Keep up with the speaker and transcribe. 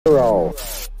0.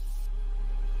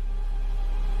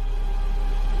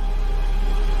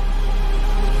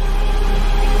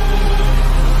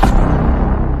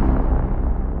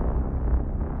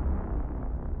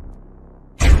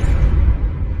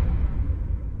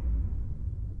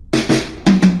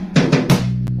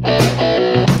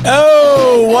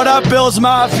 Oh, what up, Bills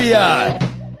Mafia?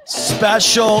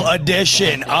 Special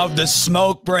edition of the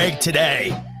smoke break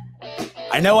today.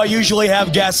 I know I usually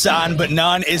have guests on, but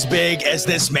none as big as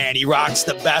this man. He rocks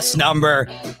the best number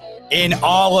in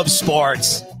all of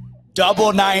sports.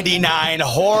 Double 99,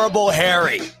 Horrible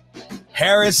Harry.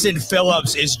 Harrison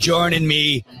Phillips is joining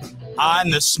me on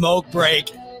the smoke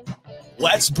break.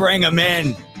 Let's bring him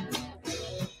in.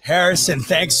 Harrison,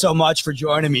 thanks so much for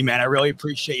joining me, man. I really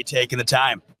appreciate you taking the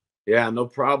time. Yeah, no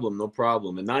problem, no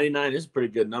problem. And 99 is a pretty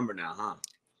good number now, huh?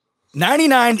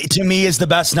 99 to me is the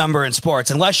best number in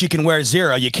sports. Unless you can wear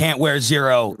 0, you can't wear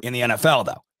 0 in the NFL,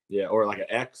 though. Yeah, or like an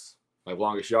X, like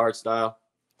longest yard style.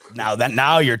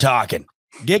 Now you're talking.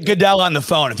 Get Goodell on the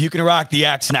phone. If you can rock the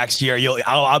X next year,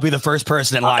 I'll be the first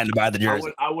person in line to buy the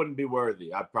jersey. I wouldn't be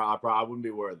worthy. I wouldn't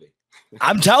be worthy.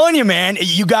 I'm telling you, man,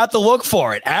 you got the look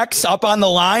for it. X up on the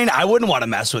line. I wouldn't want to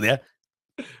mess with you.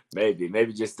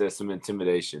 Maybe just some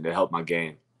intimidation to help my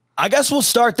game. I guess we'll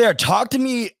start there. Talk to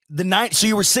me the night. So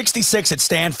you were 66 at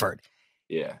Stanford.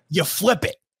 Yeah. You flip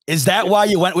it. Is that why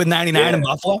you went with 99 in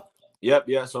Buffalo? Yep.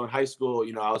 Yeah. So in high school,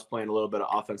 I was playing a little bit of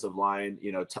offensive line,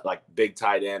 like big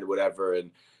tight end, whatever.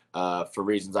 And for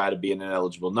reasons I had to be an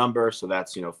ineligible number. So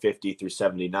that's, 50 through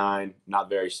 79, not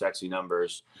very sexy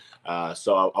numbers.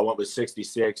 So I went with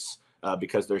 66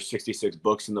 because there's 66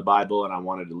 books in the Bible and I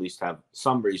wanted to at least have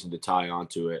some reason to tie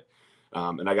onto it.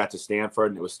 And I got to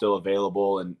Stanford and it was still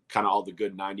available and kind of all the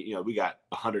good 90, we got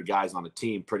 100 guys on the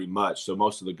team pretty much. So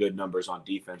most of the good numbers on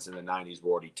defense in the 90s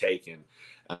were already taken.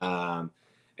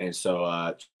 And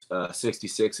so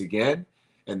 66 again,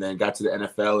 and then got to the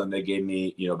NFL and they gave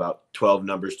me, about 12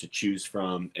 numbers to choose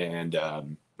from. And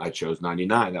I chose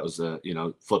 99. That was,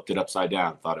 flipped it upside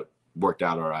down. Thought it worked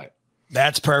out all right.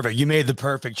 That's perfect. You made the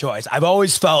perfect choice. I've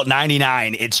always felt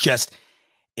 99. It's just,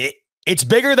 it's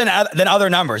bigger than other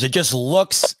numbers. It just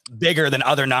looks bigger than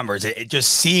other numbers. It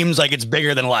just seems like it's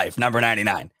bigger than life, number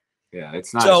 99. Yeah,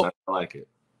 it's nice. So, I like it.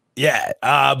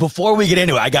 Yeah. Before we get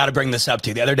into it, I got to bring this up to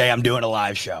you. The other day, I'm doing a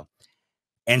live show,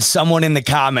 and someone in the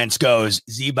comments goes,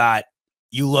 ZBOT,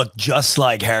 you look just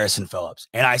like Harrison Phillips.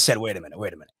 And I said, wait a minute.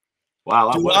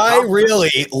 Wow. Do I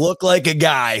really look like a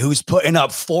guy who's putting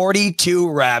up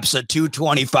 42 reps at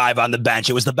 225 on the bench?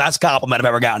 It was the best compliment I've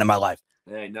ever gotten in my life.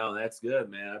 Hey, no, that's good,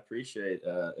 man. I appreciate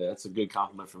that's a good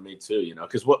compliment for me too,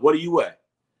 because what do you weigh?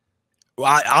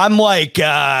 Well, I'm like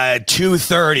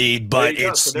 230, but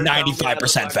it's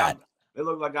 95% fat. They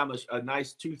look like I'm a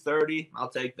nice 230. I'll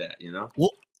take that,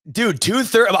 Well, dude,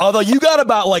 230, although you got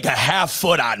about like a half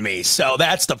foot on me, so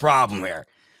that's the problem here.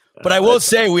 But I will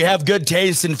say we have good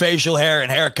taste in facial hair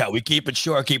and haircut. We keep it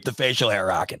short, keep the facial hair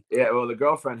rocking. Yeah, well, the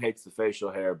girlfriend hates the facial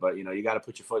hair, but, you got to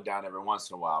put your foot down every once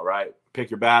in a while, right?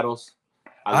 Pick your battles.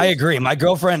 I agree. My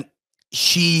girlfriend,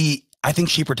 I think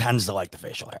she pretends to like the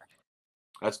facial hair.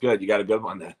 That's good. You got a good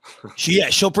one then.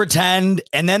 She'll pretend,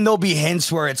 and then there'll be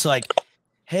hints where it's like,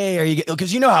 hey, are you,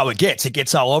 because you know how it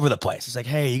gets all over the place. It's like,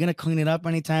 hey, are you going to clean it up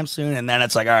anytime soon? And then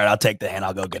it's like, all right, I'll take the hint.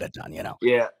 I'll go get it done,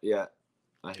 Yeah.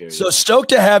 I hear you. So stoked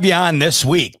to have you on this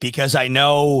week because I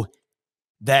know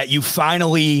that you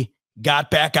finally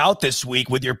got back out this week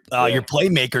with your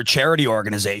Playmaker charity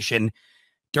organization.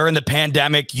 During the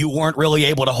pandemic, you weren't really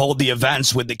able to hold the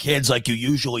events with the kids like you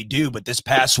usually do. But this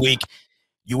past week,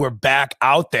 you were back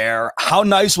out there. How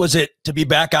nice was it to be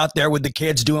back out there with the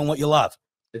kids doing what you love?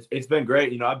 It's been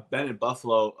great. I've been in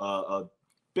Buffalo a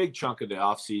big chunk of the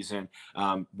offseason.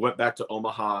 Went back to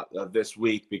Omaha this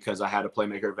week because I had a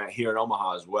Playmaker event here in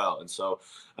Omaha as well. And so,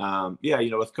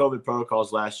 with COVID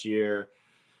protocols last year,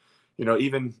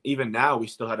 even now we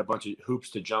still had a bunch of hoops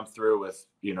to jump through with,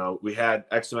 we had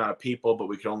X amount of people, but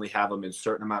we could only have them in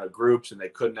certain amount of groups and they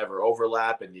couldn't ever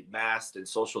overlap and masked and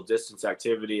social distance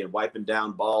activity and wiping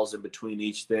down balls in between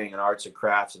each thing and arts and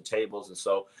crafts and tables. And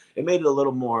so it made it a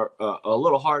little more, a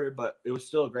little harder, but it was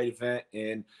still a great event.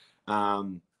 And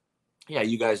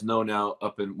you guys know now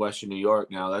up in Western New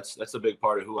York now, that's a big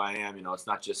part of who I am. It's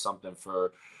not just something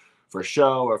for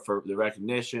show or for the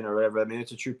recognition or whatever. I mean,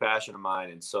 it's a true passion of mine.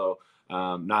 And so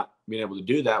not being able to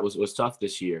do that was tough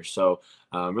this year. So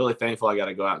I'm really thankful I got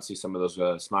to go out and see some of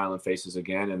those smiling faces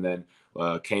again. And then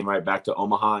came right back to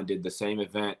Omaha and did the same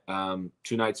event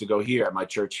 2 nights ago here at my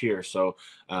church here. So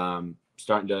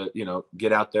starting to,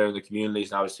 get out there in the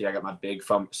communities. And obviously I got my big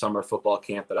summer football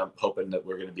camp that I'm hoping that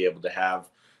we're going to be able to have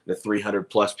the 300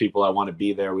 plus people I want to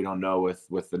be there. We don't know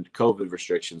with the COVID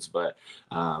restrictions, but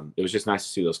it was just nice to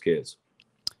see those kids.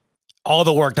 All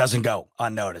the work doesn't go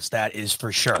unnoticed. That is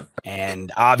for sure.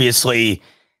 And obviously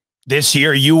this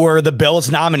year you were the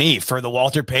Bills nominee for the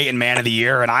Walter Payton Man of the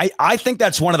Year. And I think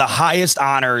that's one of the highest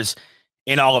honors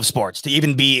in all of sports, to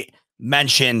even be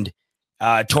mentioned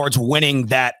towards winning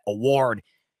that award.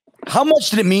 How much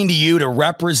did it mean to you to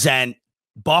represent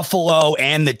Buffalo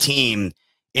and the team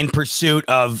in pursuit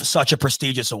of such a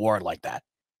prestigious award like that?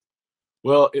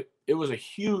 Well, it was a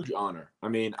huge honor. I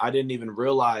mean, I didn't even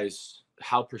realize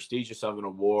how prestigious of an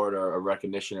award or a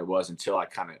recognition it was until I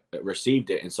kind of received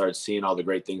it and started seeing all the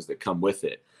great things that come with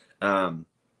it. You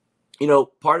know,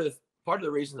 part of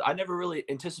the reasons I never really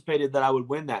anticipated that I would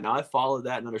win that. Now I followed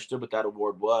that and understood what that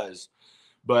award was,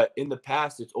 but in the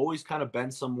past, it's always kind of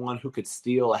been someone who could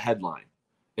steal a headline.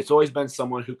 It's always been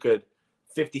someone who could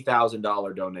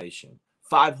 $50,000 donation,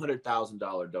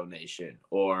 $500,000 donation,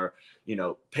 or, you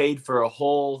know, paid for a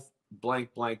whole blank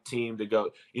team to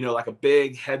go, you know, like a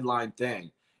big headline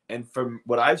thing. And from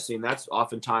what I've seen, that's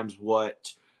oftentimes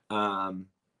what,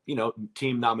 you know,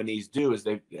 team nominees do is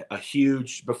a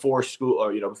huge before school,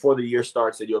 or, you know, before the year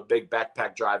starts, they do a big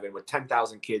backpack drive-in with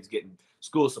 10,000 kids getting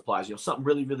school supplies, you know, something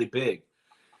really, really big.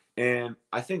 And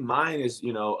I think mine is,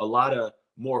 you know, a lot of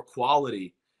more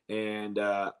quality. And,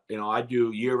 you know, I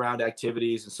do year-round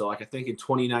activities. And so, like, I think in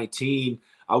 2019,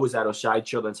 I was at Oshai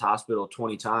Children's Hospital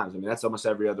 20 times. I mean, that's almost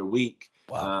every other week,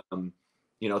 wow.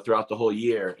 You know, throughout the whole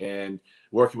year. And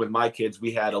working with my kids,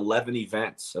 we had 11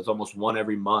 events. That's almost one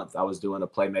every month. I was doing a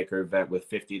Playmaker event with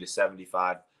 50 to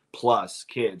 75 plus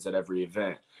kids at every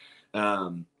event.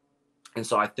 And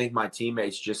so I think my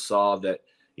teammates just saw that,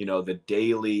 you know, the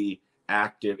daily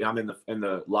active. I'm in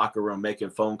the locker room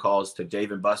making phone calls to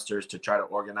Dave and Buster's to try to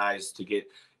organize to get,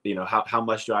 you know, how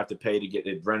much do I have to pay to get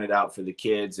it rented out for the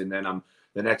kids. And then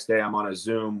the next day I'm on a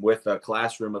Zoom with a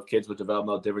classroom of kids with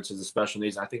developmental differences and special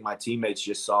needs. I think my teammates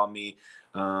just saw me,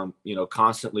 you know,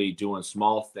 constantly doing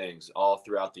small things all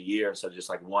throughout the year instead of just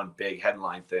like one big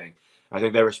headline thing. I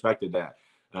think they respected that.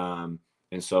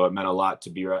 And so it meant a lot to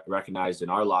be recognized in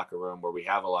our locker room where we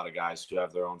have a lot of guys who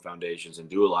have their own foundations and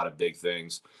do a lot of big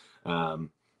things.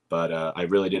 But I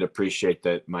really did appreciate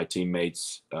that my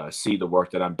teammates see the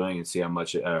work that I'm doing and see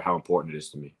how important it is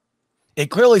to me. It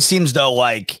clearly seems, though,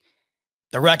 like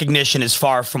the recognition is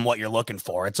far from what you're looking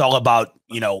for. It's all about,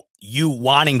 you know, you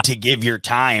wanting to give your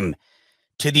time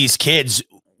to these kids.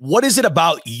 What is it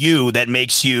about you that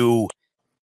makes you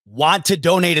want to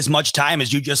donate as much time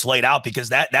as you just laid out? Because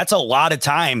that's a lot of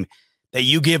time that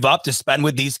you give up to spend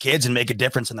with these kids and make a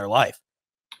difference in their life.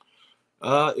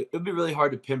 It'd be really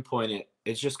hard to pinpoint it.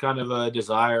 It's just kind of a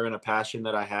desire and a passion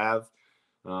that I have.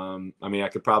 I mean, I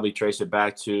could probably trace it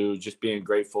back to just being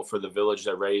grateful for the village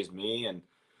that raised me. And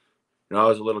when I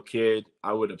was a little kid,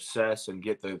 I would obsess and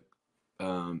get the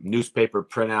newspaper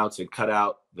printouts and cut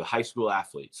out the high school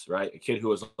athletes, right? A kid who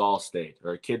was all-state,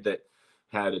 or a kid that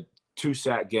had a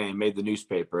 2-sack game made the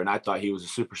newspaper, and I thought he was a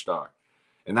superstar.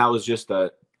 And that was just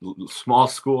a small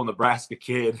school Nebraska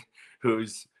kid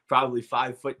who's probably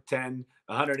 5'10",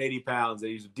 180 pounds,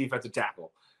 and he's a defensive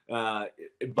tackle. I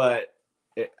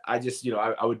just, you know,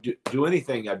 I would do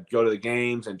anything. I'd go to the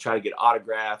games and try to get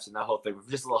autographs and that whole thing. We're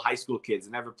just little high school kids,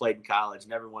 never played in college,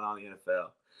 never went on the NFL.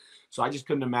 So I just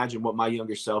couldn't imagine what my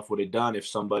younger self would have done if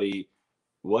somebody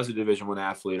was a Division I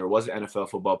athlete or was an NFL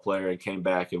football player and came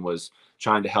back and was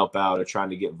trying to help out or trying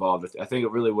to get involved. I think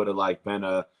it really would have been one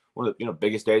of the, you know,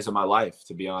 biggest days of my life,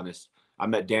 to be honest. I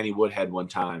met Danny Woodhead one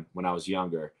time when I was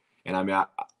younger. And I mean,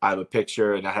 I have a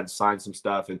picture and I had to sign some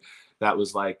stuff. And that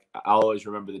was like, I'll always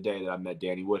remember the day that I met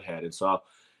Danny Woodhead. And so,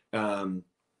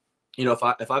 you know,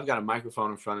 if I've got a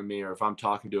microphone in front of me or if I'm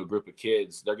talking to a group of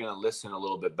kids, they're going to listen a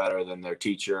little bit better than their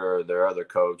teacher or their other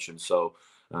coach. And so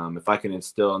if I can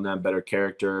instill in them better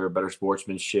character, better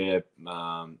sportsmanship,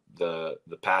 the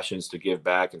passions to give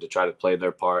back and to try to play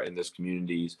their part in their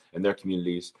communities, then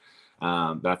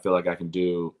I feel like I can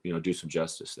do some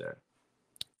justice there.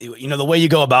 You know, the way you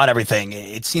go about everything,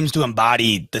 it seems to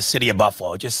embody the city of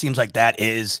Buffalo. It just seems like that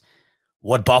is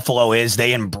what Buffalo is.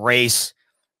 They embrace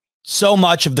so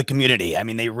much of the community. I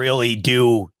mean, they really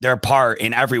do their part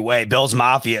in every way. Bills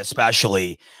Mafia,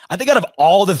 especially. I think out of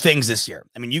all the things this year,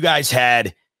 I mean, you guys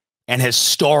had an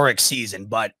historic season,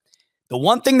 but the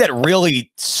one thing that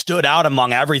really stood out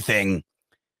among everything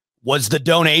was the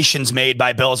donations made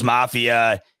by Bills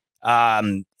Mafia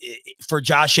for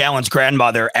Josh Allen's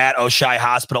grandmother at Oshai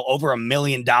Hospital, over $1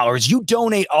 million. You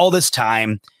donate all this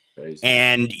time. Crazy.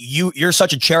 And you're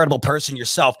such a charitable person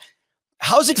yourself.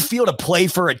 How does it feel to play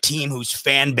for a team whose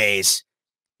fan base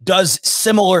does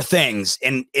similar things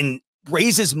and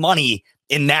raises money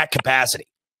in that capacity.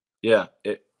 Yeah.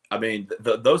 I mean,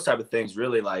 those type of things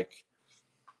really, like,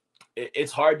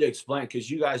 it's hard to explain because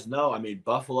you guys know, I mean,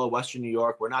 Buffalo, Western New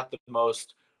York, we're not the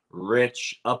most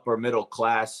rich upper middle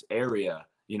class area.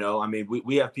 You know, I mean,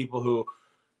 we have people who,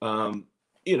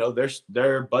 you know, they're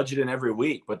budgeting every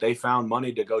week, but they found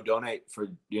money to go donate for,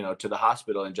 you know, to the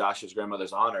hospital in Josh's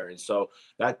grandmother's honor. And so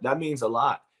that means a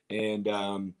lot.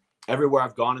 And everywhere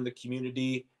I've gone in the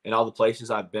community and all the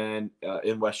places I've been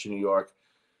in Western New York,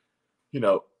 you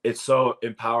know, it's so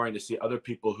empowering to see other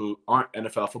people who aren't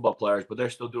NFL football players, but they're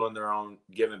still doing their own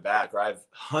giving back. Right? I have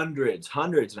hundreds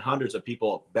and hundreds of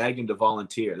people begging to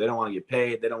volunteer. They don't want to get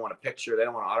paid. They don't want a picture. They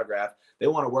don't want an autograph. They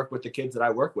want to work with the kids that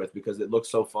I work with because it looks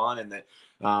so fun, and that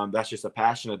that's just a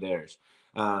passion of theirs.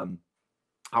 I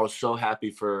was so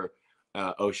happy for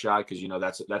Oshad because, you know,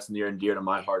 that's near and dear to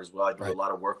my heart as well. I did a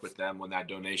lot of work with them when that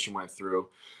donation went through.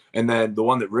 And then the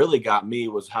one that really got me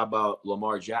was, how about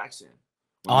Lamar Jackson?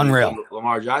 Unreal.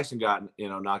 Lamar Jackson got, you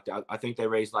know, knocked out. I think they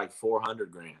raised like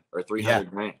 $400,000 or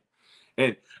 $300,000.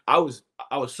 And I was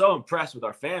so impressed with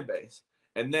our fan base.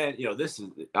 And then, you know,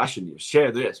 I shouldn't even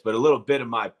share this, but a little bit of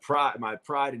my pride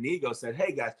and ego said,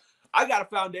 hey guys, I got a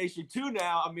foundation too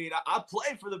now. I mean, I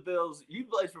play for the Bills. You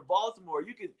play for Baltimore.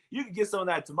 You could get some of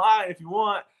that to mine if you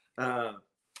want.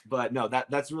 But no,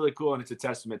 that's really cool. And it's a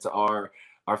testament to our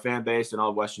fan base and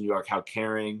all of Western New York, how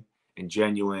caring and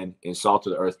genuine and salt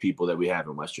of the earth people that we have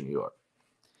in Western New York.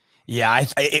 Yeah,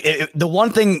 the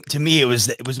one thing to me, it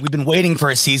was we've been waiting for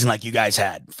a season like you guys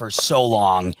had for so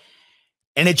long,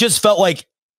 and it just felt like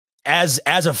as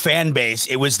a fan base,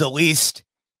 it was the least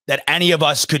that any of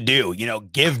us could do. You know,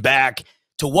 give back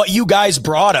to what you guys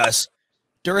brought us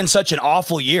during such an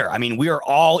awful year. I mean, we are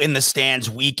all in the stands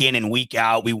week in and week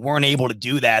out. We weren't able to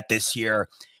do that this year,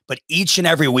 but each and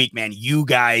every week, man, you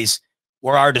guys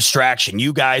were our distraction.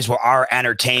 You guys were our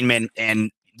entertainment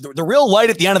and the real light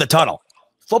at the end of the tunnel.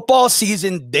 Football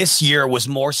season this year was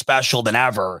more special than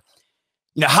ever.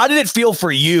 You know, how did it feel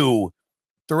for you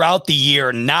throughout the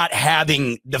year not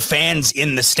having the fans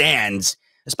in the stands,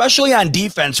 especially on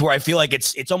defense, where I feel like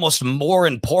it's almost more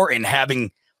important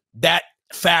having that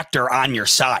factor on your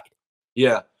side?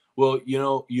 Yeah. Well, you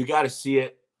know, you got to see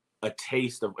it, a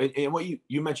taste of, and what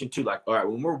you mentioned too, like, all right,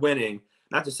 when we're winning,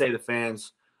 not to say the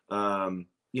fans,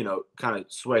 you know, kind of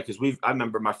sway, because I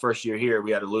remember my first year here,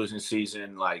 we had a losing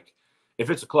season. Like, if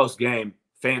it's a close game,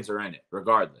 fans are in it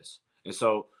regardless. And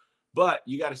so, but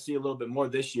you got to see a little bit more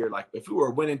this year. Like, if we were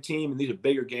a winning team and these are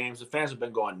bigger games, the fans have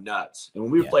been going nuts. And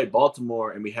when we played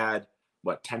Baltimore and we had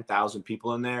 10,000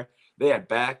 people in there, they had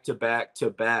back to back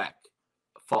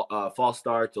false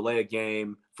start, delay a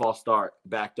game, false start,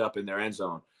 backed up in their end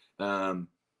zone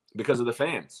because of the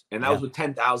fans. And that was with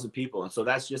 10,000 people. And so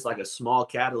that's just like a small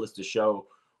catalyst to show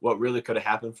what really could have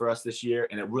happened for us this year.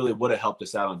 And it really would have helped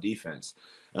us out on defense.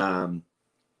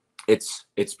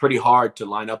 It's pretty hard to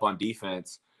line up on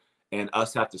defense and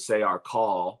us have to say our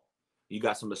call. You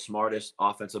got some of the smartest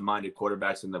offensive-minded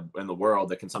quarterbacks in the world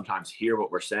that can sometimes hear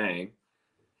what we're saying,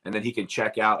 and then he can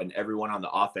check out, and everyone on the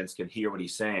offense can hear what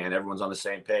he's saying. Everyone's on the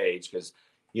same page because,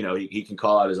 you know, he can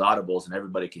call out his audibles and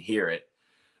everybody can hear it.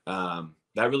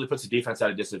 That really puts the defense at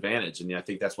a disadvantage, and I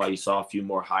think that's why you saw a few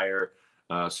more higher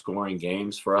scoring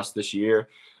games for us this year,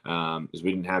 because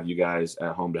we didn't have you guys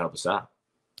at home to help us out.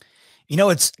 You know,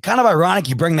 it's kind of ironic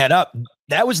you bring that up.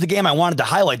 That was the game I wanted to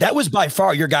highlight. That was by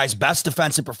far your guys' best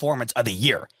defensive performance of the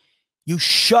year. You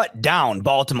shut down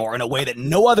Baltimore in a way that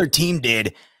no other team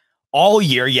did all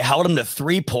year. You held them to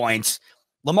 3 points.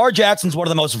 Lamar Jackson's one of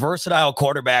the most versatile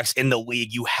quarterbacks in the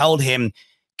league. You held him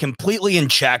completely in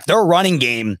check. Their running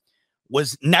game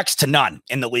was next to none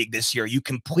in the league this year. You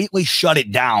completely shut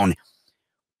it down.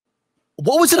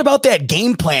 What was it about that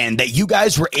game plan that you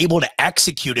guys were able to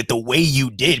execute it the way you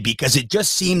did? Because it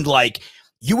just seemed like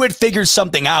you had figured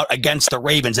something out against the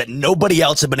Ravens that nobody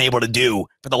else had been able to do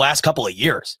for the last couple of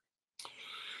years.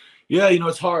 Yeah, you know,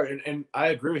 it's hard. And I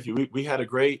agree with you. We had a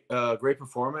great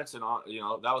performance. And, you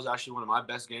know, that was actually one of my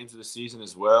best games of the season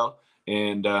as well.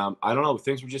 And I don't know,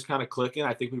 things were just kind of clicking.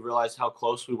 I think we realized how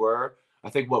close we were. I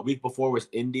think what week before was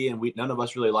Indy, and none of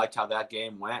us really liked how that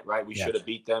game went, right? We should have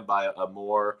beat them by a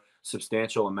more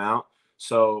substantial amount.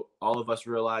 So all of us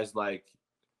realized, like,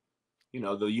 you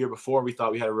know, the year before we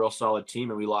thought we had a real solid team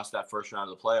and we lost that first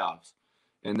round of the playoffs.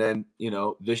 And then, you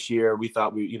know, this year we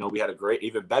thought we had a great,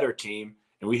 even better team,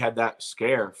 and we had that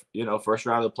scare, you know, first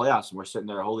round of the playoffs, and we're sitting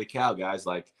there, holy cow, guys,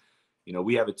 like, you know,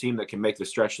 we have a team that can make the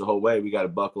stretch the whole way. We got to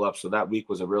buckle up. So that week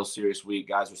was a real serious week.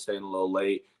 Guys were staying a little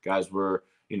late. Guys were,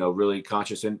 you know, really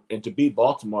conscious. And to beat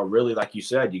Baltimore, really, like you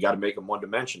said, you got to make them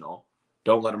one-dimensional.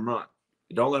 Don't let them run.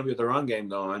 Don't let them get the run game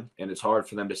going, and it's hard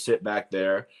for them to sit back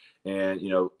there And,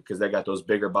 because they got those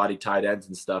bigger body tight ends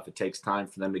and stuff, it takes time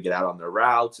for them to get out on their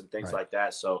routes and things like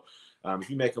that. So if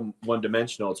you make them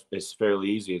one-dimensional, it's fairly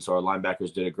easy. And so our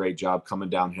linebackers did a great job coming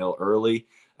downhill early,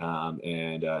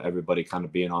 and everybody kind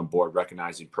of being on board,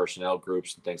 recognizing personnel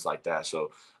groups and things like that.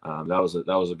 So that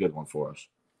was a good one for us.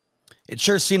 It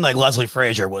sure seemed like Leslie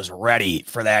Frazier was ready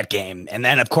for that game. And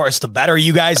then, of course, the better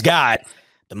you guys got,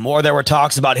 the more there were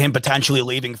talks about him potentially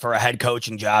leaving for a head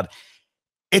coaching job.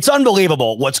 It's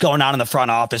unbelievable what's going on in the front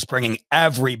office, bringing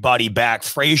everybody back,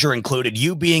 Frazier included,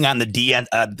 you being on the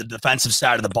defensive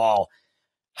side of the ball.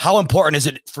 How important is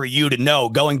it for you to know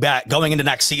going into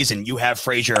next season, you have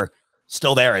Frazier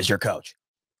still there as your coach?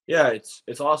 Yeah, it's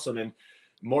awesome. And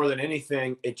more than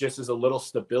anything, it just is a little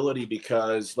stability,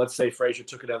 because let's say Frazier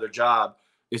took another job.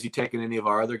 Is he taking any of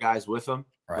our other guys with him?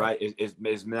 Right?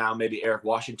 Is now maybe Eric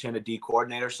Washington a D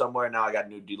coordinator somewhere? Now I got a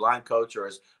new D line coach, or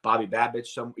is Bobby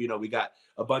Babich we got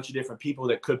a bunch of different people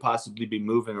that could possibly be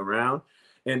moving around.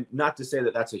 And not to say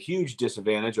that that's a huge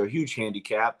disadvantage or a huge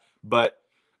handicap, but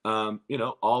all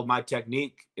of my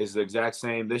technique is the exact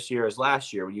same this year as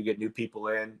last year. When you get new people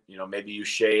in, maybe you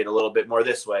shade a little bit more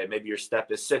this way. Maybe your step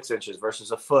is 6 inches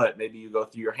versus a foot. Maybe you go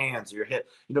through your hands or your hip.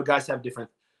 Guys have different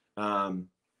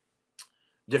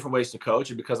ways to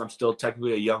coach. And because I'm still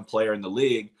technically a young player in the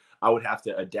league, I would have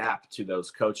to adapt to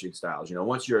those coaching styles.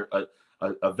 Once you're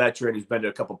a veteran who's been to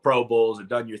a couple Pro Bowls or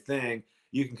done your thing,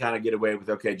 you can kind of get away with,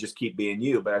 okay, just keep being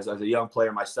you. But as a young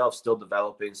player myself, still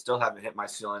developing, still haven't hit my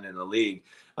ceiling in the league,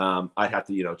 I'd have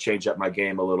to, change up my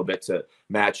game a little bit to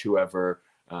match whoever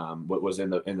what was in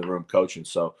the room coaching.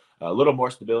 So a little more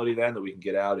stability then that we can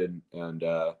get out and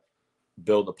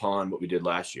build upon what we did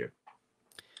last year.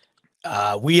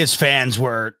 We as fans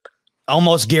were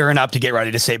almost gearing up to get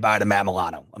ready to say bye to Matt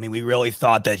Milano. I mean, we really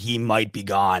thought that he might be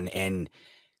gone, and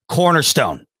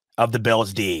cornerstone of the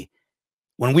Bills D.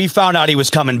 When we found out he was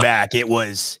coming back, it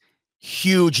was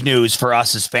huge news for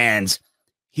us as fans.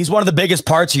 He's one of the biggest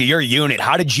parts of your unit.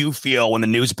 How did you feel when the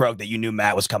news broke that you knew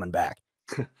Matt was coming back?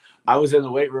 I was in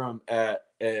the weight room at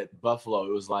Buffalo.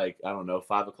 It was like, I don't know,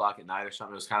 5 o'clock at night or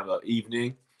something. It was kind of an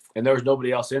evening, and there was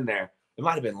nobody else in there. It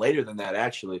might have been later than that,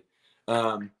 actually.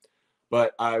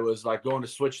 But I was like going to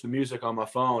switch the music on my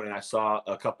phone, and I saw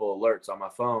a couple alerts on my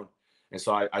phone. And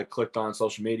so I clicked on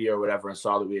social media or whatever and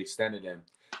saw that we extended him.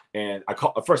 And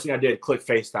the first thing I did, click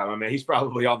FaceTime. I mean, he's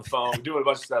probably on the phone doing a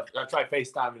bunch of stuff. I tried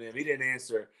FaceTiming him. He didn't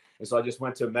answer. And so I just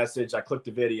went to a message. I clicked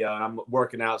the video, and I'm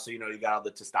working out. So, you got all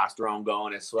the testosterone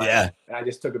going and sweat. Yeah. And I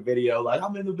just took a video like,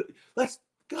 let's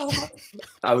go.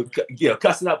 I was,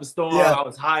 cussing up a storm. Yeah. I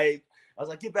was hyped. I was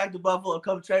like, get back to Buffalo.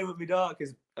 Come train with me, dog.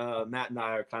 Because Matt and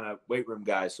I are kind of weight room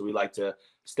guys. So we like to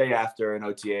stay after in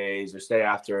OTAs or stay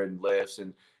after in lifts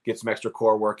and get some extra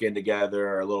core work in together,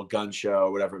 or a little gun show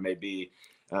or whatever it may be.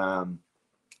 So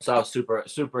I was super,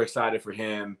 super excited for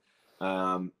him.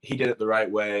 He did it the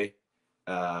right way.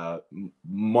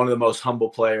 One of the most humble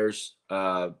players,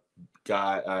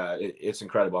 it's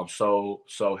incredible. I'm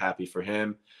so happy for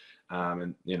him.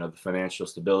 And the financial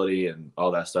stability and all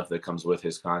that stuff that comes with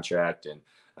his contract, and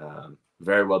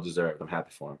very well deserved. I'm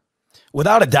happy for him.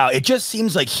 Without a doubt, it just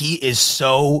seems like he is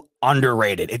so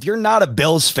underrated. If you're not a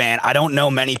Bills fan, I don't know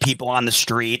many people on the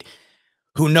street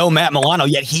who know Matt Milano,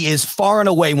 yet he is far and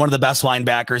away one of the best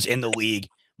linebackers in the league,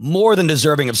 more than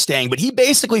deserving of staying. But he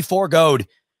basically foregoed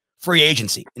free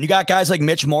agency. And you got guys like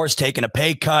Mitch Morse taking a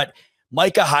pay cut,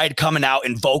 Micah Hyde coming out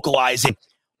and vocalizing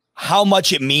how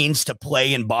much it means to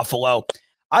play in Buffalo.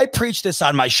 I preach this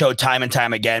on my show time and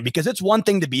time again, because it's one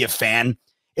thing to be a fan.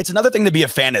 It's another thing to be a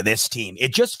fan of this team.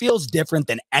 It just feels different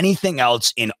than anything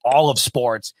else in all of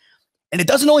sports. And it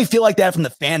doesn't only feel like that from the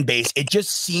fan base. It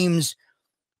just seems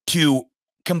to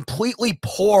completely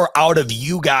pour out of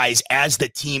you guys as the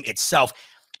team itself.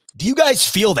 Do you guys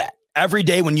feel that every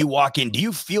day when you walk in? Do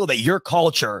you feel that your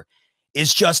culture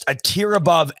is just a tier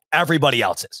above everybody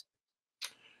else's?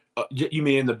 You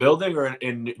mean in the building or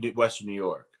in Western New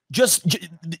York? Just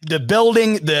the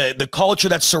building, the culture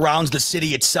that surrounds the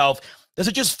city itself. Does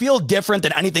it just feel different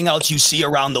than anything else you see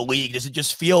around the league? Does it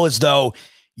just feel as though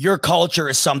your culture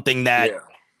is something that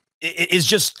is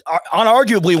just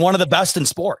unarguably one of the best in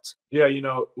sports? Yeah,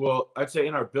 well, I'd say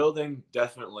in our building,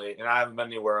 definitely. And I haven't been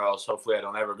anywhere else. Hopefully I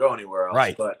don't ever go anywhere else.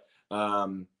 Right. But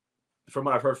from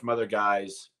what I've heard from other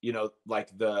guys, like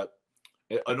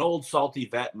an old salty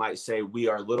vet might say we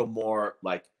are a little more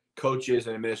like coaches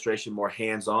and administration, more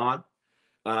hands-on.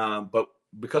 But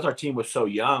because our team was so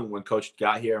young when Coach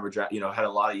got here and we're had a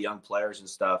lot of young players and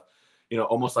stuff,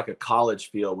 almost like a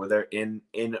college feel where they're in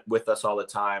with us all the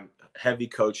time, heavy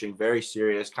coaching, very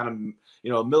serious, kind of,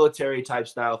 a military type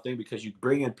style thing, because you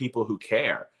bring in people who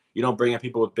care. You don't bring in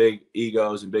people with big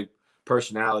egos and big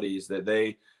personalities that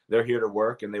they're here to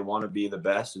work and they want to be the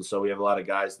best. And so we have a lot of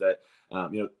guys that,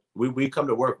 you know, we come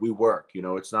to work, we work, you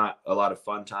know, it's not a lot of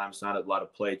fun time. It's not a lot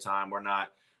of play time. We're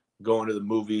not going to the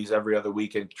movies every other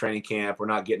weekend, training camp. We're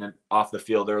not getting off the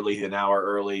field early, an hour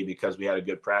early because we had a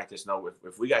good practice. No,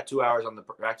 if we got 2 hours on the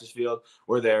practice field,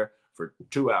 we're there for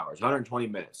 2 hours, 120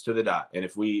 minutes to the dot. And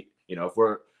if we, you know, if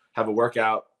we're have a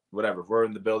workout, whatever, if we're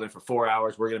in the building for 4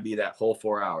 hours, we're going to be that whole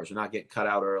 4 hours. We're not getting cut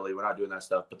out early. We're not doing that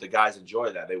stuff. But the guys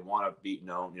enjoy that. They want to be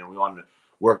known. You know, we want to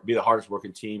work, be the hardest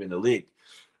working team in the league.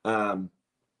 And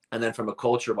then from a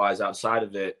culture wise outside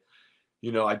of it,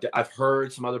 you know, I've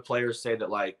heard some other players say that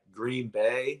like Green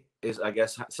Bay is, I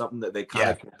guess, something that they kind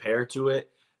of compare to it.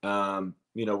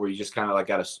 You know, where you just kind of like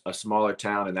got a smaller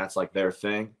town and that's like their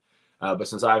thing. But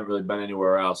since I haven't really been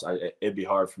anywhere else, it'd be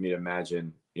hard for me to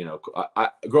imagine, you know,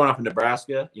 growing up in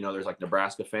Nebraska, you know, there's like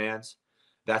Nebraska fans.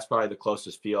 That's probably the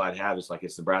closest feel I'd have is like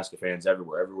it's Nebraska fans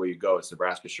everywhere. Everywhere you go, it's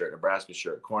Nebraska shirt,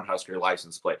 Cornhusker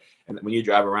license plate. And when you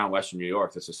drive around Western New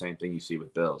York, that's the same thing you see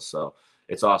with Bills. So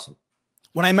it's awesome.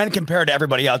 When I meant compared to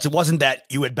everybody else, it wasn't that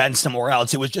you had been somewhere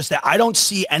else. It was just that I don't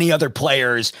see any other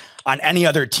players on any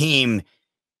other team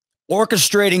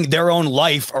orchestrating their own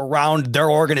life around their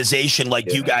organization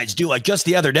like you guys do. Like just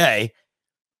the other day,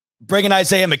 bringing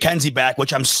Isaiah McKenzie back,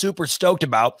 which I'm super stoked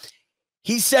about.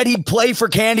 He said he'd play for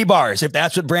candy bars if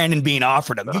that's what Brandon Beane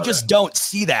offered him. You just don't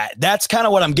see that. That's kind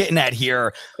of what I'm getting at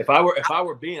here. If I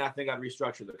were Beane, I think I'd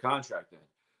restructure the contract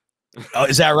then. Oh,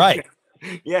 is that right?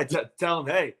 Yeah, tell him,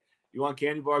 hey, you want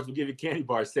candy bars? We'll give you candy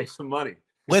bars. Save some money.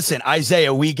 Listen,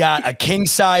 Isaiah, we got a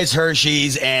king-size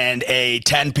Hershey's and a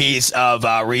 10-piece of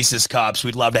Reese's Cups.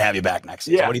 We'd love to have you back next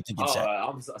season. Yeah. What do you think you'd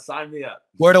say? Sign me up.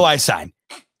 Where do I sign?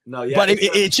 No, yeah. But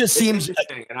it just seems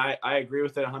interesting, and I agree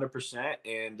with it 100%.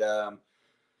 And,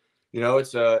 you know,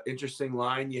 it's a interesting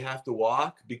line you have to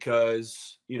walk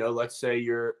because, you know, let's say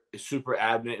you're super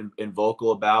adamant and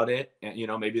vocal about it. And, you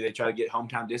know, maybe they try to get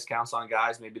hometown discounts on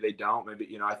guys. Maybe they don't. Maybe,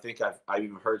 you know, I think I've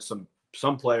even heard some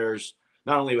players,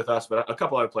 not only with us, but a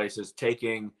couple other places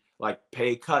taking like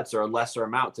pay cuts or a lesser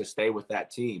amount to stay with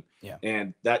that team. Yeah.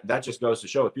 And that just goes to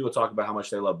show if people talk about how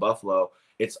much they love Buffalo,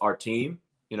 it's our team,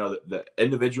 you know, the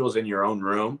individuals in your own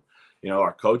room, you know,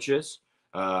 our coaches.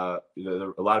 A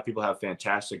lot of people have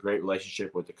fantastic, great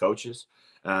relationship with the coaches.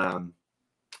 And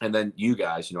then you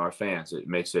guys, you know, our fans, it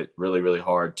makes it really, really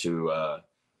hard to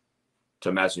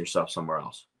imagine yourself somewhere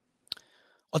else.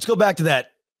 Let's go back to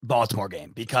that Baltimore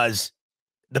game because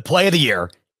the play of the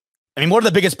year, I mean, one of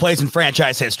the biggest plays in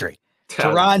franchise history,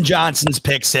 Taron Johnson's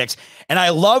pick six. And I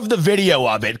love the video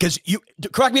of it because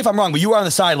correct me if I'm wrong, but you were on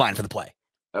the sideline for the play.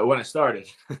 When it started.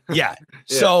 Yeah.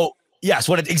 So yes,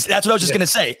 that's what I was just going to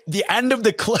say. The end of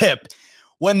the clip,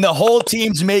 when the whole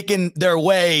team's making their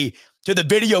way to the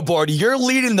video board, you're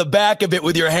leading the back of it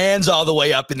with your hands all the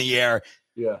way up in the air.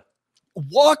 Yeah.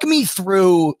 Walk me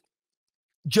through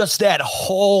just that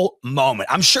whole moment.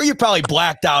 I'm sure you probably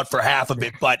blacked out for half of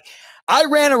it, but I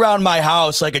ran around my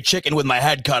house like a chicken with my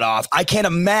head cut off. I can't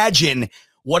imagine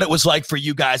what it was like for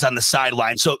you guys on the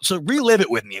sideline. So relive it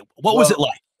with me. What was it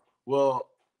like? Well,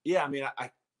 yeah, I mean,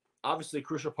 I obviously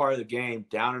crucial part of the game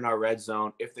down in our red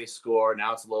zone. If they score,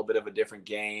 now it's a little bit of a different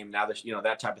game. Now there's, you know,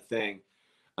 that type of thing.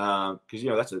 Cause you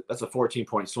know, that's a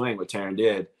 14-point swing what Taron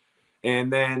did.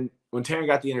 And then when Taron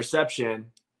got the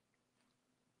interception,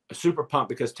 super pumped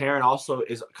because Taron also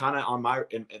is kind of on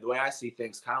in the way I see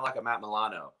things, kind of like a Matt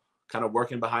Milano, kind of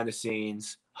working behind the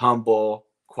scenes, humble,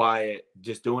 quiet,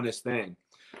 just doing his thing.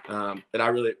 And I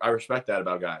respect that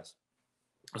about guys.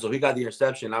 So he got the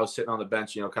interception. I was sitting on the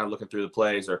bench, you know, kind of looking through the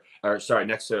plays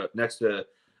next to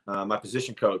my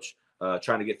position coach,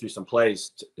 trying to get through some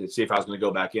plays to see if I was going to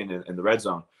go back in the red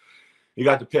zone. He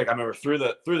got the pick. I remember through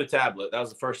the tablet. That was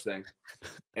the first thing.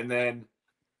 And then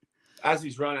as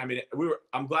he's running, I mean,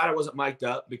 I'm glad I wasn't mic'd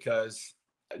up because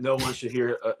no one should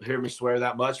hear me swear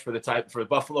that much for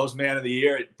Buffalo's Man of the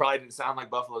Year. It probably didn't sound like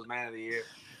Buffalo's Man of the Year.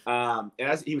 And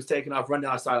as he was taking off, run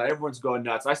down the sideline, everyone's going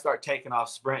nuts. I start taking off,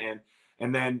 sprinting.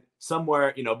 And then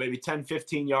somewhere, you know, maybe 10,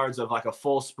 15 yards of like a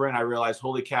full sprint, I realized,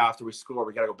 holy cow, after we score,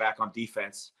 we got to go back on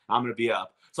defense. I'm going to be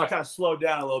up. So I kind of slowed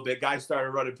down a little bit. Guys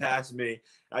started running past me.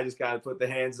 I just kind of put the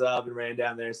hands up and ran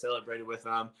down there and celebrated with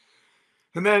them.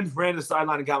 And then ran to the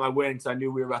sideline and got my win because I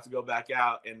knew we were about to go back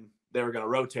out and they were going to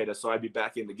rotate us, so I'd be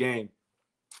back in the game.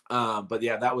 But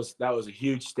yeah, that was a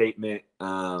huge statement.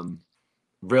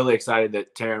 Really excited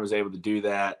that Taron was able to do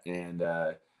that. And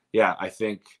yeah, I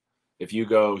think if you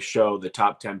go show the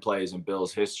top 10 plays in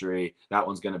Bills history, that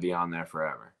one's going to be on there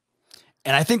forever.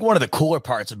 And I think one of the cooler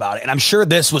parts about it, and I'm sure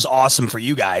this was awesome for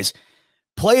you guys,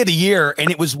 play of the year,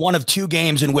 and it was one of two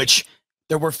games in which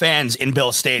there were fans in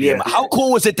Bill Stadium. Yeah. How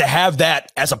cool was it to have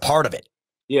that as a part of it?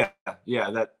 Yeah.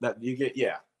 That you get,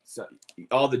 so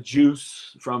all the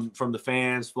juice from the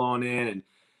fans flowing in, and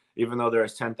even though there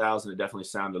was 10,000, it definitely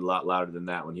sounded a lot louder than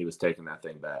that when he was taking that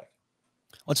thing back.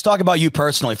 Let's talk about you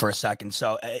personally for a second.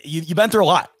 So you've been through a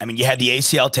lot. I mean, you had the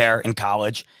ACL tear in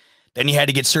college, then you had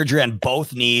to get surgery on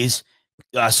both knees.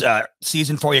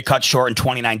 Season 4 you cut short in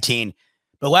 2019,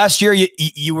 but last year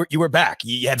you were back.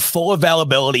 You had full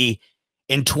availability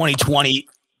in 2020.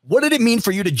 What did it mean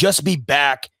for you to just be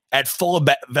back at full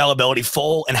availability,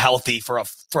 full and healthy for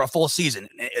a full season?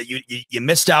 You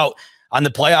missed out on the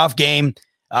playoff game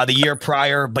the year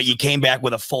prior, but you came back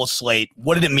with a full slate.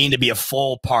 What did it mean to be a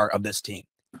full part of this team?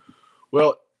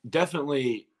 Well,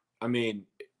 definitely. I mean,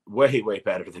 way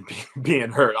better than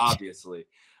being hurt, obviously.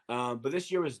 But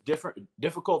this year was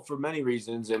difficult for many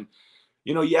reasons. And,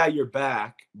 you're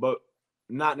back, but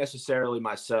not necessarily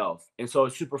myself. And so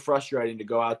it's super frustrating to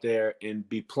go out there and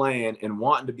be playing and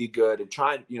wanting to be good and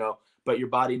trying, but your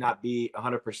body not be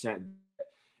 100%.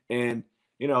 And,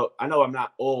 I know I'm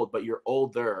not old, but you're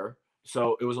older.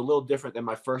 So it was a little different than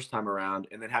my first time around.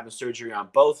 And then having surgery on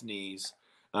both knees,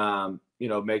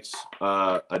 makes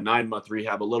a 9-month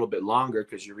rehab a little bit longer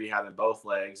because you're rehabbing both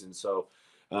legs. And so,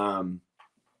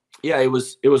 it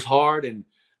was hard, and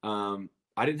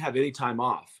I didn't have any time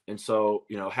off. And so,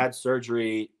 had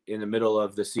surgery in the middle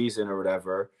of the season or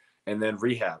whatever, and then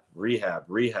rehab.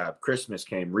 Christmas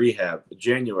came, rehab,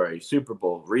 January, Super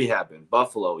Bowl, rehab in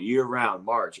Buffalo, year round,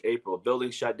 March, April, building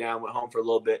shut down, went home for a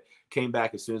little bit, came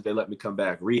back as soon as they let me come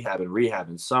back, rehab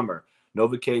in summer, no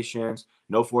vacations,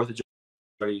 no 4th of July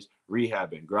parties,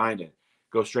 rehabbing, grinding,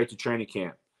 go straight to training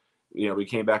camp. We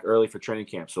came back early for training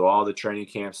camp. So all the training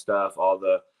camp stuff,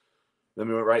 then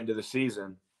we went right into the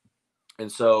season. And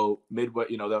so midway,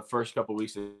 the first couple of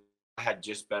weeks, I had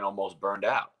just been almost burned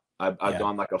out. I'd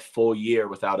gone like a full year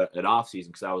without an off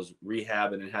season because I was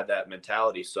rehabbing and had that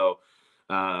mentality. So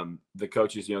the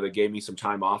coaches, they gave me some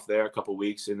time off there, a couple of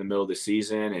weeks in the middle of the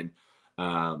season,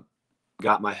 and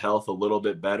got my health a little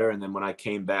bit better. And then when I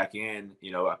came back in,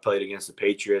 I played against the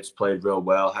Patriots, played real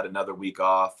well, had another week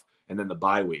off, and then the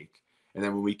bye week. And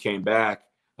then when we came back,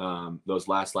 those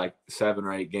last like 7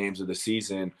 or 8 games of the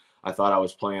season, I thought I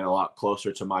was playing a lot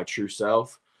closer to my true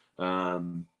self.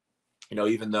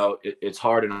 Even though it's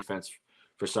hard in offense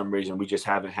for some reason, we just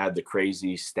haven't had the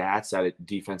crazy stats at a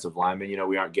defensive lineman.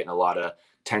 We aren't getting a lot of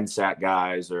 10 sack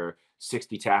guys or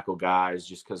 60 tackle guys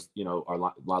just because,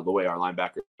 the way our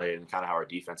linebackers play and kind of how our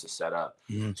defense is set up.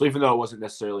 Mm-hmm. So even though it wasn't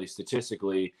necessarily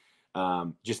statistically,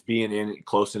 just being in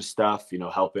close and stuff,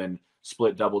 helping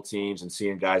split double teams and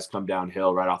seeing guys come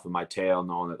downhill right off of my tail,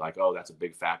 knowing that like, oh, that's a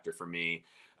big factor for me.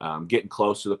 Getting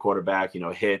close to the quarterback,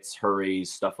 hits,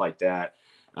 hurries, stuff like that.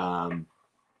 And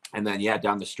then,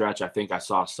 down the stretch, I think I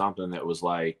saw something that was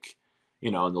like,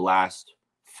 in the last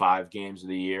 5 games of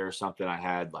the year or something, I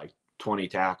had like 20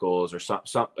 tackles or some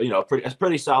a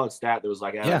pretty solid stat that was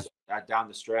like, down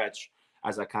the stretch,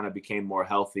 as I kind of became more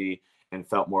healthy and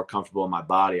felt more comfortable in my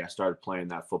body, I started playing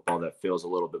that football that feels a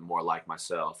little bit more like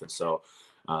myself. And so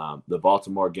the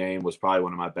Baltimore game was probably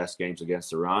one of my best games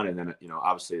against the run. And then,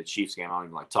 obviously the Chiefs game, I don't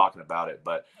even like talking about it,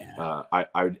 but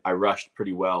I rushed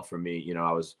pretty well for me.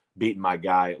 I was beating my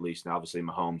guy at least. And obviously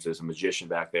Mahomes is a magician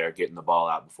back there, getting the ball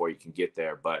out before you can get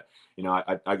there. But,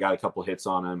 I got a couple hits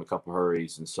on him, a couple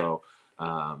hurries. And so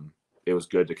it was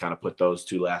good to kind of put those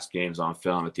 2 last games on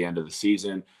film at the end of the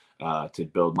season to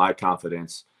build my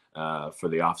confidence for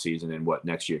the offseason and what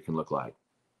next year can look like.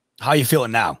 How are you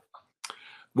feeling now?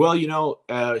 Well,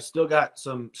 still got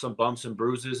some bumps and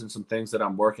bruises and some things that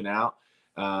I'm working out.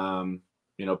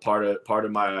 Part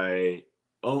of my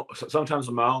own, sometimes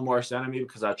I'm my own worst enemy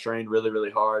because I trained really, really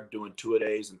hard doing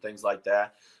 2-a-days and things like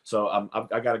that. So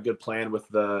I got a good plan with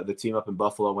the team up in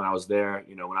Buffalo when I was there.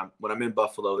 When I'm in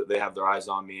Buffalo, they have their eyes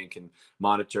on me and can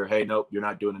monitor. Hey, nope, you're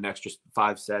not doing an extra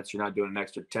 5 sets. You're not doing an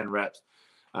extra 10 reps.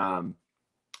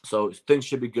 So things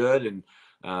should be good. And,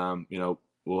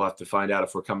 we'll have to find out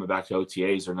if we're coming back to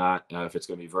OTAs or not, if it's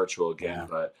going to be virtual again.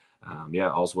 But,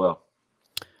 all's well.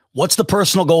 What's the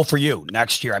personal goal for you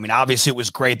next year? I mean, obviously it was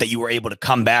great that you were able to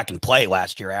come back and play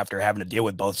last year after having to deal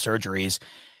with both surgeries.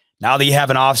 Now that you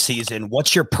have an off season,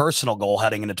 what's your personal goal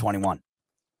heading into 21?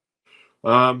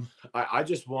 I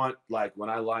just want, like,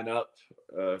 when I line up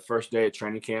first day of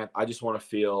training camp, I just want to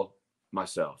feel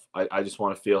myself. I just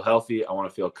want to feel healthy. I want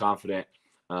to feel confident.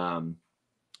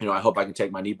 I hope I can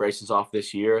take my knee braces off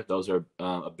this year. Those are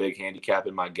a big handicap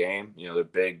in my game. They're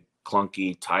big,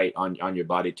 clunky, tight on your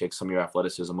body, take some of your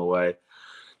athleticism away.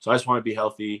 So I just want to be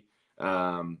healthy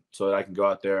so that I can go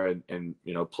out there and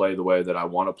play the way that I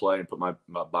want to play and put my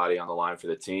body on the line for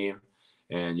the team.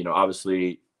 And,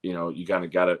 obviously, you kind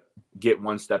of got to get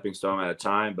one stepping stone at a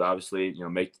time, but obviously,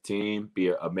 make the team, be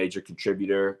a major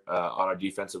contributor on our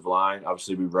defensive line.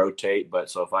 Obviously we rotate, but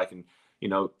so if I can,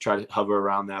 try to hover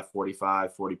around that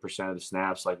 40% of the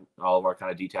snaps, like all of our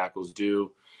kind of D tackles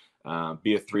do,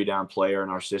 be a 3-down player in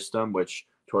our system, which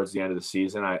towards the end of the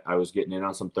season, I was getting in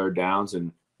on some third downs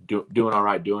and doing all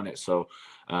right doing it. So,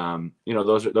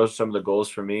 those are some of the goals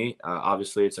for me.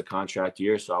 Obviously it's a contract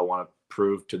year, so I want to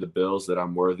prove to the Bills that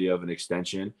I'm worthy of an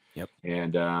extension. Yep.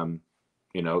 And,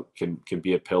 can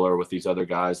be a pillar with these other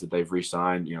guys that they've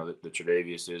re-signed, the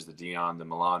Tre'Daviouses, the Dion, the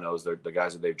Milanos, the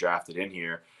guys that they've drafted in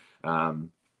here,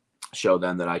 show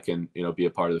them that I can, be a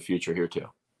part of the future here too.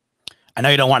 I know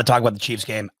you don't want to talk about the Chiefs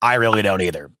game. I really don't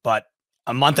either, but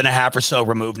a month and a half or so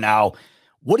removed now.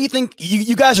 What do you think?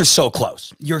 You guys are so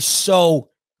close. You're so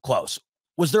close.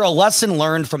 Was there a lesson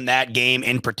learned from that game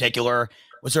in particular?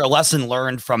 Was there a lesson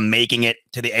learned from making it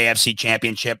to the AFC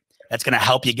Championship that's going to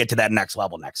help you get to that next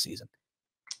level next season?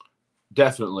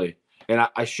 Definitely. And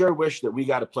I sure wish that we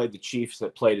got to play the Chiefs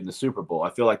that played in the Super Bowl. I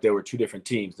feel like they were two different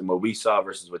teams than what we saw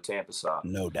versus what Tampa saw.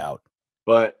 No doubt.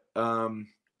 But,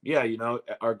 yeah,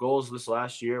 our goals this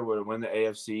last year were to win the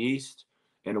AFC East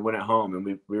and to win at home. And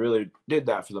we really did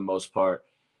that for the most part.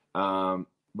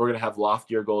 We're going to have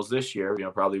loftier goals this year,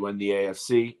 probably win the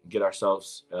AFC, get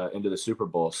ourselves into the Super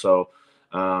Bowl. So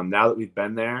now that we've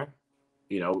been there,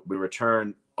 we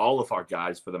return all of our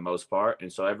guys for the most part.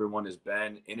 And so everyone has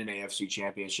been in an AFC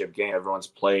championship game. Everyone's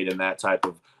played in that type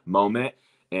of moment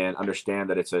and understand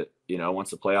that it's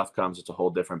once the playoff comes, it's a whole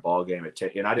different ball game.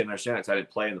 And I didn't understand it because I didn't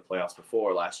play in the playoffs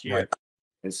before last year. Right.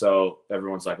 And so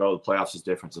everyone's like, oh, the playoffs is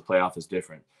different. The playoff is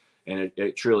different. And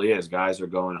it truly is. Guys are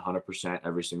going 100%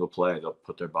 every single play. They'll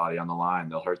put their body on the line.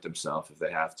 They'll hurt themselves if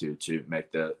they have to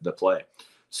make the play.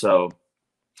 So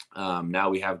now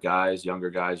we have guys, younger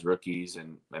guys, rookies,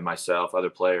 and myself, other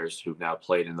players who've now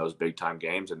played in those big time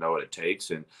games and know what it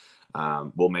takes. And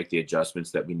we'll make the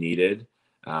adjustments that we needed,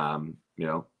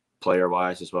 player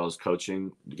wise, as well as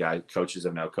coaching. Coaches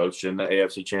have now coached in the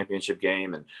AFC Championship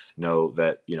game and know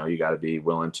that, you got to be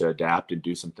willing to adapt and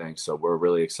do some things. So we're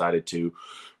really excited to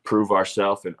prove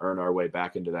ourselves and earn our way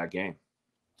back into that game.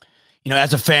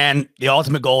 As a fan, the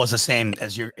ultimate goal is the same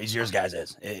as yours guys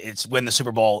is. It's win the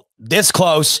Super Bowl this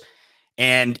close.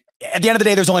 And at the end of the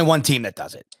day, there's only one team that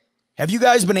does it. Have you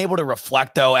guys been able to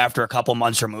reflect, though, after a couple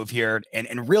months removed here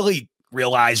and really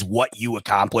realize what you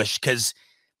accomplished? Because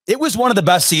it was one of the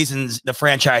best seasons the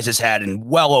franchise has had in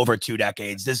well over 2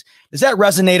 decades. Does that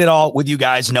resonate at all with you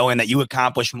guys, knowing that you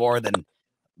accomplished more than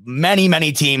many,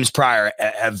 many teams prior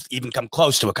have even come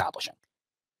close to accomplishing?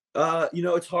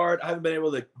 It's hard. I haven't been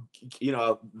able to,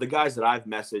 the guys that I've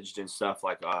messaged and stuff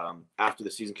like after the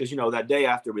season, because, that day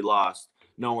after we lost,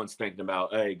 no one's thinking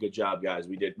about, hey, good job, guys.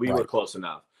 We were close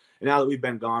enough. And now that we've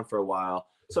been gone for a while,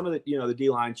 some of the, the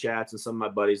D-line chats and some of my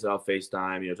buddies that I'll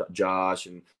FaceTime, Josh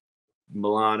and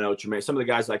Milano, Tremaine, some of the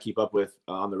guys I keep up with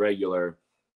on the regular,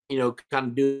 kind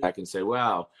of do that and say,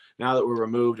 wow, now that we're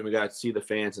removed and we got to see the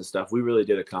fans and stuff, we really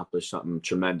did accomplish something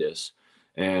tremendous.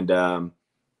 And,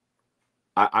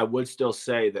 I would still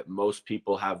say that most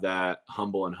people have that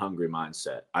humble and hungry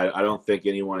mindset. I don't think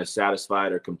anyone is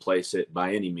satisfied or complacent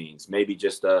by any means. Maybe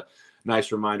just a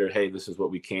nice reminder, hey, this is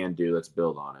what we can do. Let's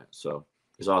build on it. So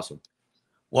it's awesome.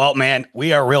 Well, man,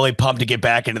 we are really pumped to get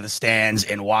back into the stands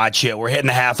and watch it. We're hitting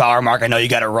the half-hour mark. I know you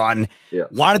got to run. Yeah.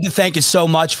 Wanted to thank you so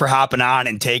much for hopping on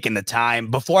and taking the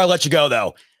time. Before I let you go,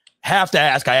 though, I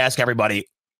ask everybody,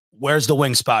 where's the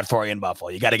wing spot for you in Buffalo?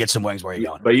 You got to get some wings where you're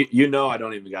going. But I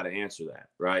don't even got to answer that,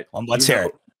 right? Well, let's hear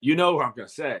it. You know what I'm going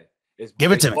to say.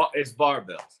 Give it to me. It's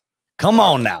barbells. Come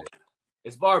on now.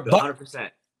 It's barbell,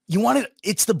 100%. You want it?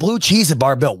 It's the blue cheese at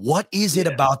barbell. What is it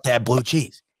about that blue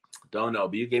cheese? Don't know,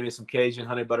 but you gave me some Cajun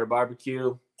honey butter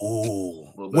barbecue. Ooh.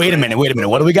 Wait a minute.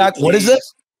 What do we got? What is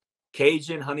this?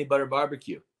 Cajun honey butter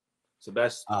barbecue. It's the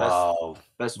best.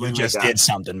 Best you just did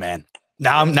something, man.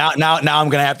 Now I'm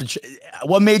gonna have to.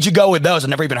 What made you go with those? I've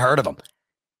never even heard of them.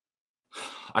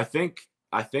 I think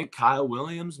Kyle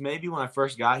Williams, maybe when I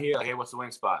first got here, like, hey, what's the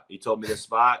wing spot? He told me this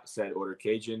spot, said order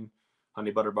Cajun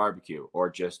honey butter barbecue or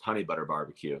just honey butter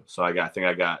barbecue. So I think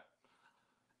I got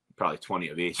probably 20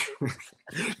 of each.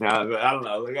 Now, I don't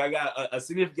know. Like, I got a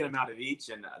significant amount of each,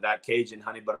 and that Cajun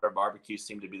honey butter barbecue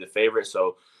seemed to be the favorite.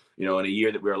 So, in a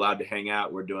year that we're allowed to hang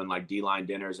out, we're doing like D-line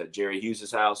dinners at Jerry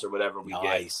Hughes' house or whatever. We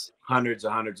get hundreds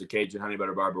of Cajun honey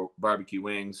butter barbecue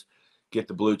wings, get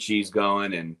the blue cheese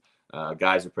going, and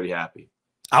guys are pretty happy.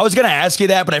 I was going to ask you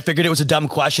that, but I figured it was a dumb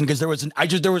question because there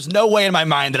was no way in my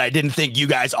mind that I didn't think you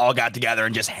guys all got together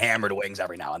and just hammered wings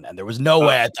every now and then. There was no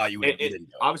way I thought you would. You didn't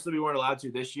do it. Obviously, we weren't allowed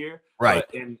to this year, right?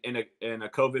 But in a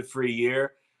COVID-free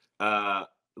year,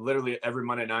 literally every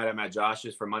Monday night I'm at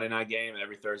Josh's for Monday night game, and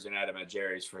every Thursday night I'm at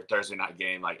Jerry's for Thursday night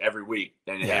game, like every week.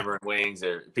 And hammering wings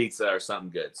or pizza or something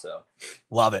good. So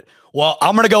love it. Well,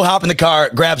 I'm gonna go hop in the car,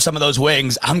 grab some of those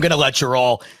wings. I'm gonna let you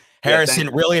roll. Harrison,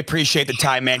 really appreciate the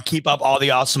time, man. Keep up all the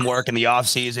awesome work in the off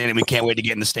season, and we can't wait to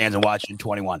get in the stands and watch you in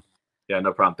 21. Yeah,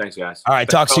 no problem. Thanks, guys. All right,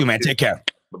 talk soon, man. Take care.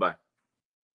 Bye-bye.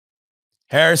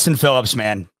 Harrison Phillips,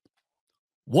 man.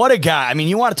 What a guy. I mean,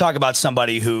 you want to talk about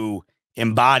somebody who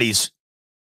embodies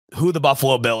who the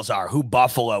Buffalo Bills are, who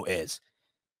Buffalo is.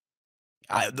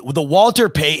 The Walter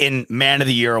Payton Man of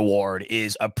the Year Award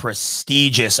is a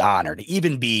prestigious honor. To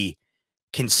even be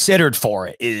considered for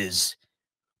it is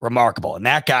remarkable. And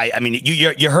that guy, I mean,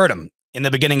 you heard him in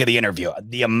the beginning of the interview.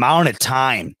 The amount of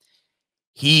time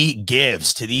he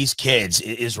gives to these kids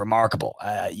is remarkable.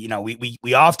 You know,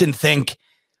 we often think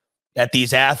that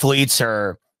these athletes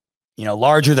are, you know,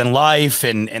 larger than life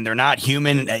and they're not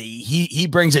human. He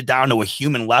brings it down to a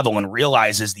human level and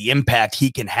realizes the impact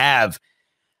he can have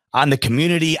on the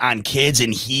community, on kids,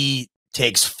 and he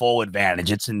takes full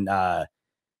advantage. It's an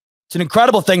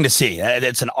incredible thing to see.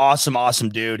 It's an awesome, awesome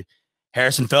dude.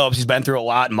 Harrison Phillips, he's been through a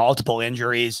lot, multiple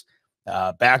injuries,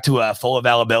 back to a full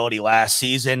availability last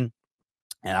season.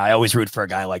 And I always root for a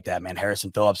guy like that, man. Harrison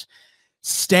Phillips,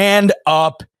 stand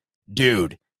up,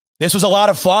 dude. This was a lot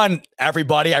of fun,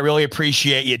 everybody. I really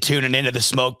appreciate you tuning into the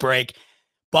Smoke Break.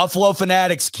 Buffalo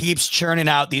Fanatics keeps churning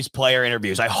out these player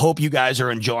interviews. I hope you guys are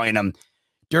enjoying them.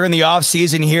 During the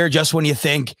offseason here, just when you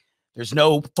think there's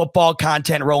no football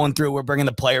content rolling through, we're bringing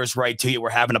the players right to you. We're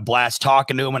having a blast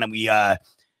talking to them, and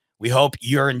we hope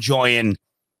you're enjoying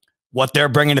what they're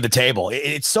bringing to the table.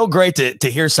 It's so great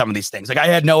to hear some of these things. Like, I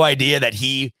had no idea that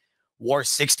he wore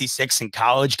 66 in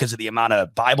college because of the amount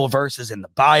of Bible verses in the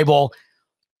Bible.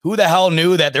 Who the hell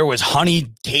knew that there was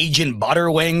honey Cajun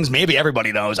butter wings? Maybe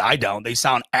everybody knows. I don't. They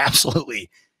sound absolutely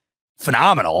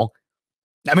phenomenal.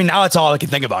 I mean, now it's all I can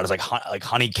think about is like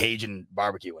honey Cajun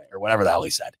barbecue wing or whatever the hell he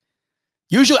said.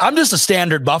 Usually, I'm just a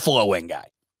standard buffalo wing guy.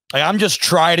 Like, I'm just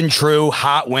tried and true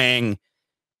hot wing,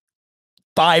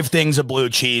 5 things of blue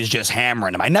cheese, just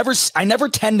hammering them. I never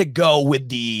tend to go with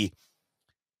the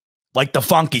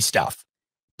funky stuff.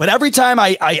 But every time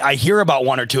I hear about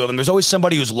one or two of them, there's always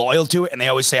somebody who's loyal to it, and they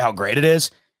always say how great it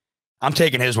is. I'm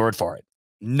taking his word for it.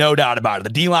 No doubt about it. The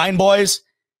D-line boys,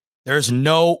 there's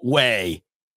no way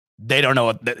they don't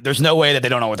know there's no way that they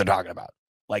don't know what they're talking about.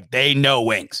 Like, they know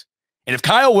wings. And if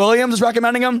Kyle Williams is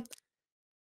recommending them,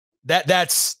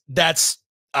 that's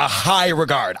a high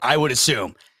regard, I would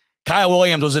assume. Kyle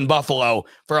Williams was in Buffalo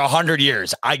for 100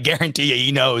 years. I guarantee you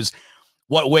he knows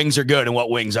what wings are good and what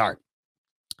wings aren't.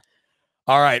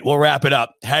 All right, we'll wrap it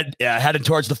up. Headed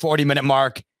towards the 40-minute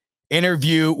mark.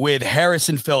 Interview with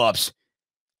Harrison Phillips.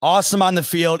 Awesome on the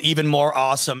field, even more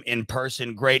awesome in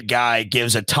person. Great guy,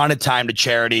 gives a ton of time to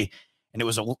charity, and it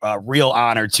was a real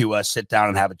honor to sit down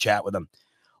and have a chat with him.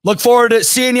 Look forward to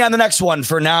seeing you on the next one.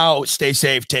 For now, stay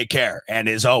safe, take care, and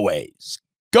as always,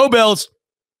 go Bills!